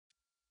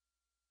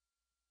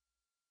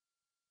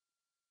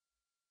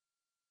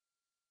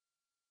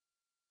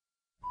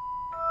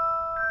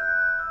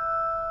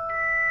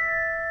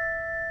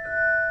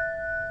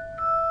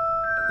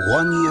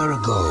1 year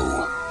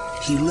ago,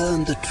 he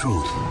learned the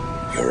truth.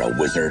 You're a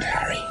wizard,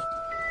 Harry.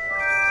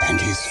 And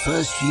his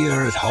first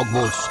year at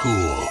Hogwarts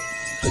School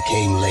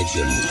became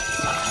legend.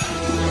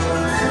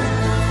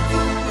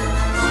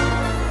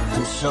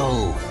 And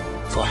so,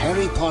 for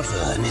Harry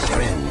Potter and his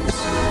friends,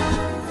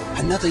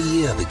 another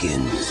year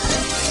begins.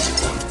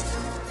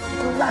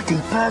 Bloody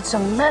bird's a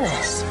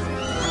menace.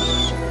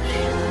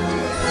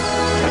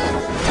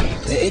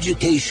 Their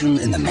education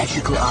in the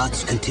magical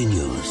arts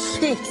continues.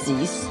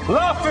 Pixies.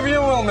 Laugh if you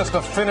will,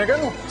 Mr.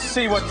 Finnegan.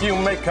 See what you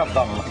make of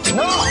them.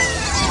 No!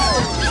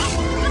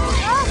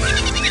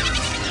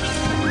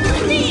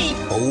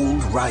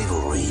 Old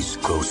rivalries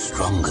grow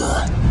stronger.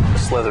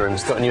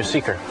 Slytherin's got a new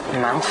seeker.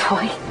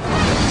 Malfoy.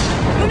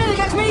 You nearly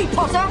got me,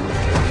 Potter!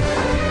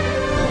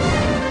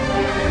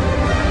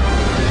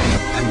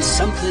 And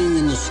something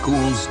in the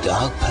school's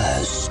dark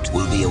past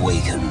will be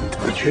awakened.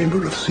 The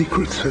Chamber of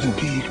Secrets has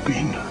indeed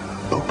been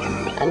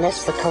opened.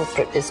 Unless the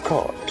culprit is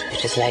caught,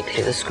 it is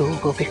likely the school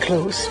will be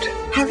closed.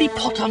 Harry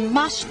Potter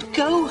must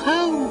go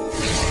home.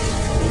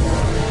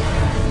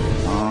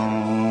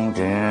 Oh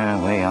dear,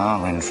 we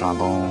are in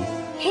trouble.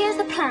 Here's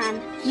the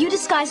plan. You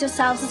disguise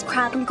yourselves as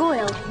Crabbe and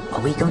Goyle. Are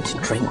we going to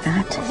drink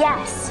that?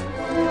 Yes.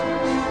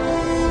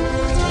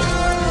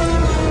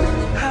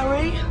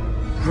 Harry?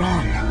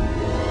 Ron.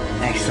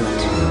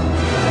 Excellent.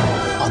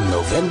 On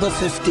November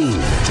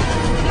 15th,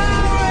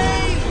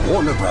 Harry!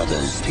 Warner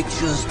Brothers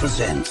Pictures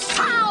presents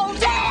How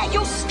dare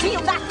you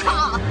steal that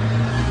car!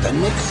 the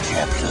next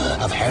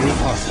chapter of Harry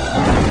Potter,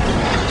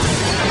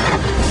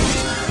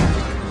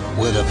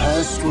 where the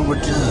past will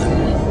return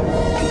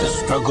and the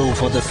struggle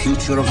for the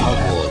future of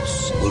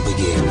Hogwarts will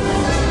begin.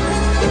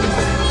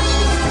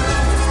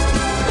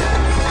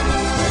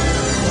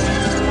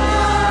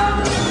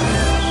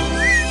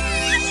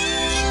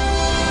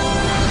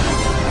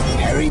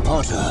 Harry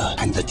Potter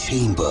and the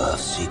Chamber of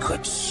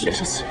Secrets.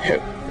 Let us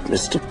hope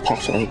Mr.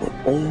 Potter will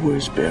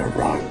always be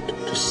around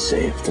to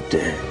save the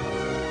day.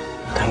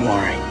 Don't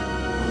worry.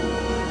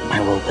 I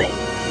will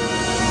be.